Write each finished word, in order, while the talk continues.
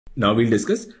Now we'll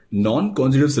discuss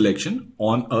non-consecutive selection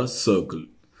on a circle.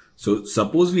 So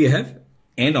suppose we have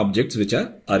n objects which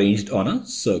are arranged on a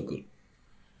circle.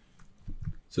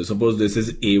 So suppose this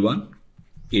is A1,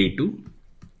 A2,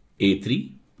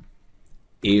 A3,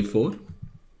 A4,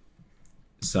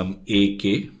 some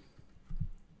AK,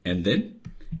 and then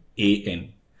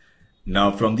AN.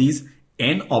 Now from these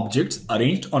n objects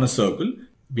arranged on a circle,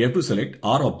 we have to select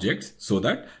R objects so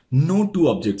that no two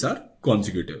objects are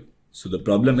consecutive. So the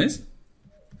problem is,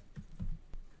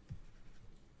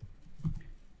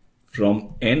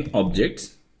 from n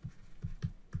objects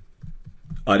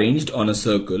arranged on a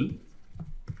circle,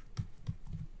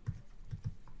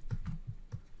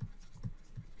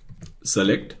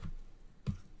 select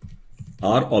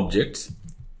R objects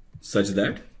such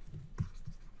that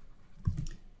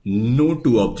no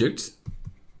two objects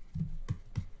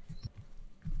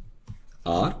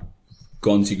are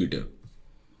consecutive.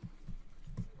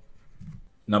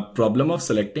 Now, problem of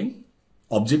selecting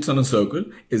objects on a circle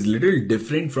is little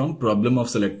different from problem of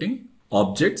selecting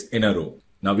objects in a row.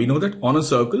 Now we know that on a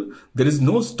circle there is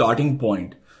no starting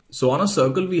point. So on a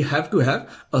circle we have to have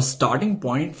a starting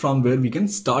point from where we can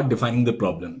start defining the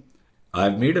problem. I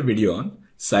have made a video on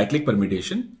cyclic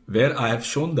permutation where I have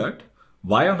shown that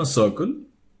why on a circle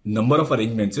number of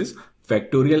arrangements is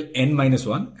factorial n minus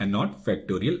 1 and not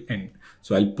factorial n.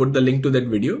 So I'll put the link to that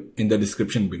video in the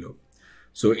description below.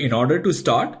 So in order to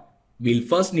start, we'll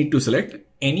first need to select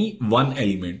any one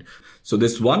element. So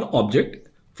this one object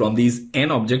from these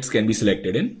n objects can be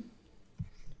selected in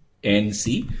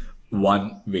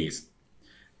NC1 ways.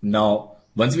 Now,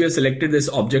 once we have selected this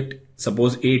object,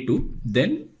 suppose A2,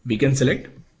 then we can select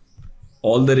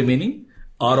all the remaining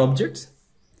R objects.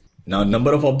 Now,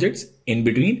 number of objects in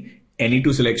between any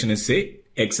two selection is say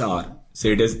XR.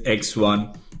 Say it is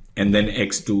X1 and then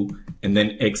X2 and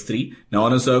then X3. Now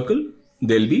on a circle,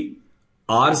 there will be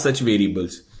R such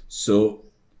variables. So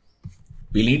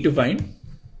we need to find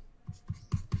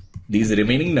these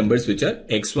remaining numbers which are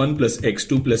X1 plus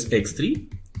X2 plus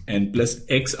X3 and plus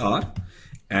XR.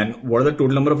 And what are the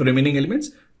total number of remaining elements?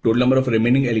 Total number of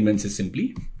remaining elements is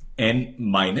simply N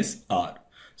minus R.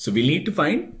 So we need to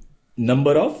find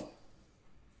number of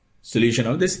solution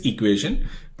of this equation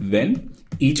when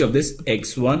each of this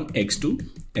X1, X2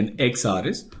 and XR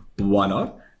is 1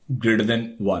 or greater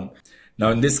than 1. Now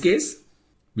in this case,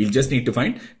 we'll just need to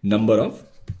find number of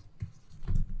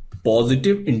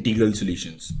positive integral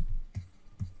solutions.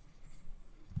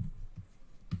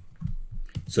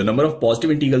 So number of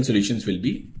positive integral solutions will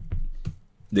be,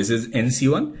 this is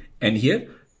NC1, and here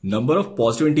number of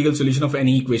positive integral solution of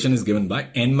any equation is given by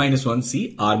n minus 1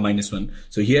 C R minus 1.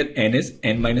 So here n is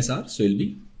n minus R, so it will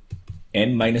be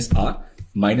n minus R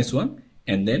minus 1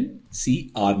 and then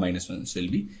C R minus 1. So it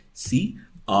will be C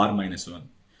R minus 1.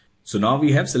 So now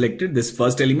we have selected this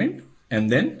first element, and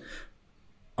then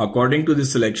according to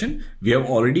this selection, we have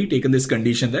already taken this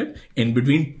condition that in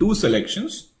between two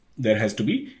selections, there has to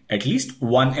be at least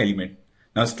one element.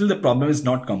 Now still the problem is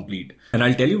not complete, and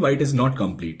I'll tell you why it is not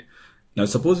complete. Now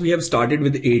suppose we have started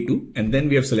with A2 and then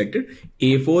we have selected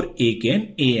A4, AK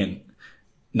and AN.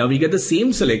 Now we get the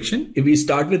same selection if we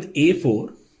start with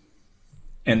A4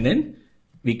 and then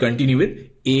we continue with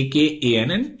AK, AN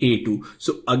and A2.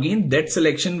 So again that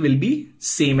selection will be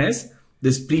same as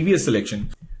this previous selection.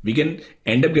 We can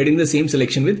end up getting the same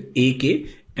selection with AK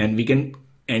and we can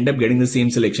end up getting the same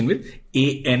selection with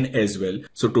AN as well.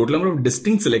 So total number of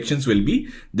distinct selections will be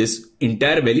this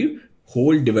entire value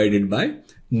whole divided by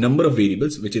number of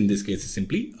variables, which in this case is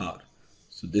simply R.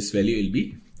 So this value will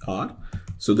be R.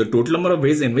 So the total number of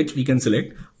ways in which we can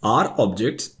select R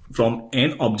objects from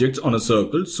n objects on a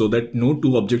circle so that no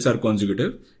two objects are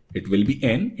consecutive, it will be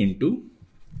n into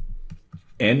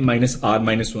n minus R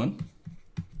minus 1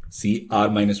 C R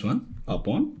minus 1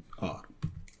 upon R.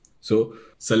 So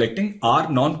selecting R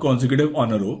non-consecutive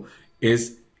on a row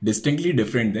is distinctly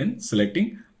different than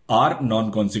selecting R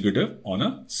non-consecutive on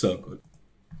a circle.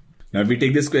 Now we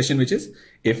take this question, which is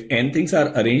if n things are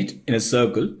arranged in a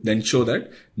circle, then show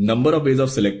that number of ways of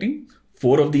selecting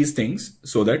 4 of these things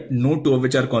so that no two of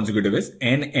which are consecutive is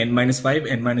n, n minus 5,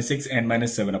 n minus 6, n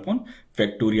minus 7 upon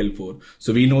factorial 4.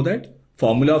 So we know that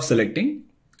formula of selecting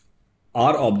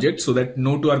R objects so that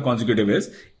no two are consecutive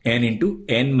is n into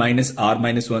n minus R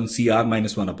minus 1 C R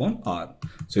minus 1 upon R.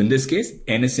 So in this case,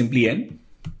 n is simply n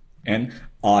and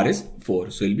R is 4.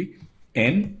 So it will be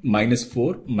n minus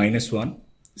 4 minus 1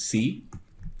 C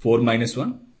 4 minus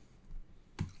 1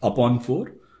 upon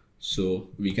 4. So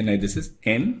we can write this as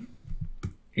n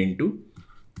into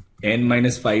n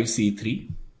minus 5 C3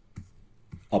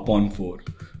 upon 4.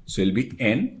 So it will be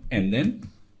n and then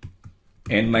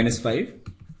n minus 5,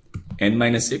 n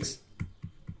minus 6,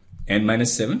 n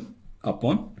minus 7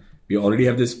 upon, we already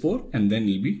have this 4, and then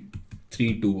it will be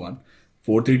 3, 2, 1.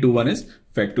 4, 3, 2, 1 is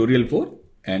factorial 4,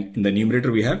 and in the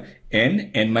numerator we have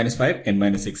n minus 5, n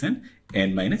minus 6, and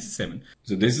n minus 7.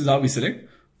 So this is how we select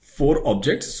 4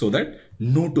 objects so that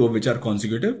no 2 of which are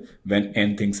consecutive when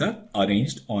n things are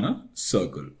arranged on a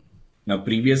circle. Now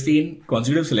previously in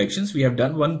consecutive selections, we have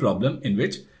done one problem in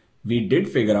which we did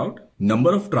figure out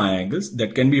number of triangles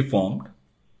that can be formed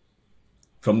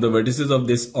from the vertices of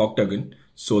this octagon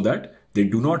so that they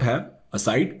do not have a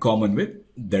side common with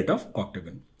that of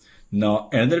octagon. Now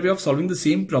another way of solving the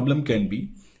same problem can be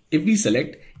if we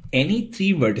select any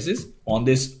 3 vertices on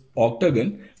this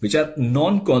octagon which are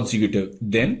non-consecutive,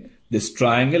 then this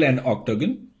triangle and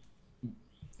octagon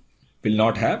will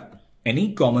not have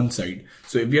any common side.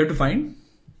 So if we have to find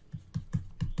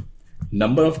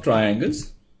number of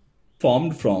triangles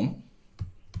formed from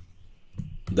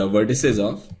the vertices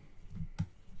of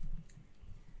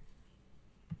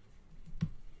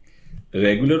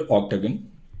regular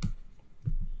octagon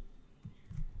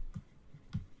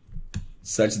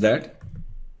such that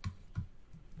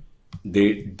they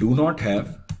do not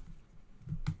have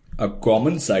a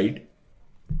common side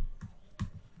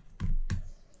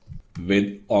with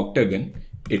octagon,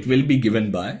 it will be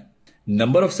given by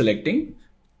number of selecting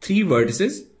 3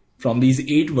 vertices from these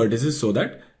 8 vertices so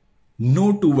that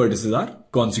no 2 vertices are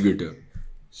consecutive.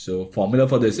 So formula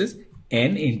for this is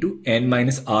n into n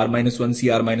minus r minus 1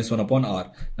 cr minus 1 upon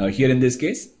r. Now here in this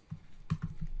case,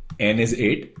 n is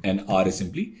 8 and r is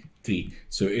simply 3.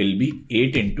 So it will be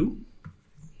 8 into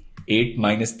 8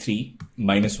 minus 3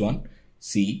 minus 1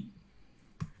 c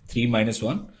 3 minus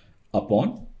 1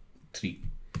 upon 3.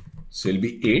 So it will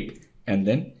be 8 and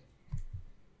then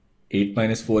 8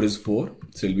 minus 4 is 4.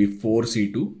 So it will be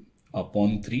 4c2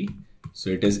 upon 3. So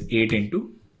it is 8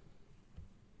 into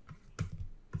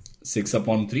 6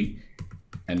 upon 3,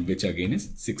 and which again is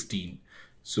 16.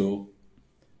 So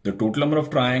the total number of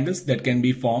triangles that can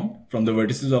be formed from the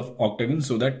vertices of octagon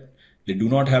so that they do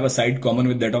not have a side common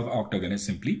with that of octagon is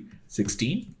simply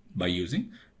 16 by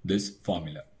using this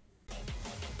formula.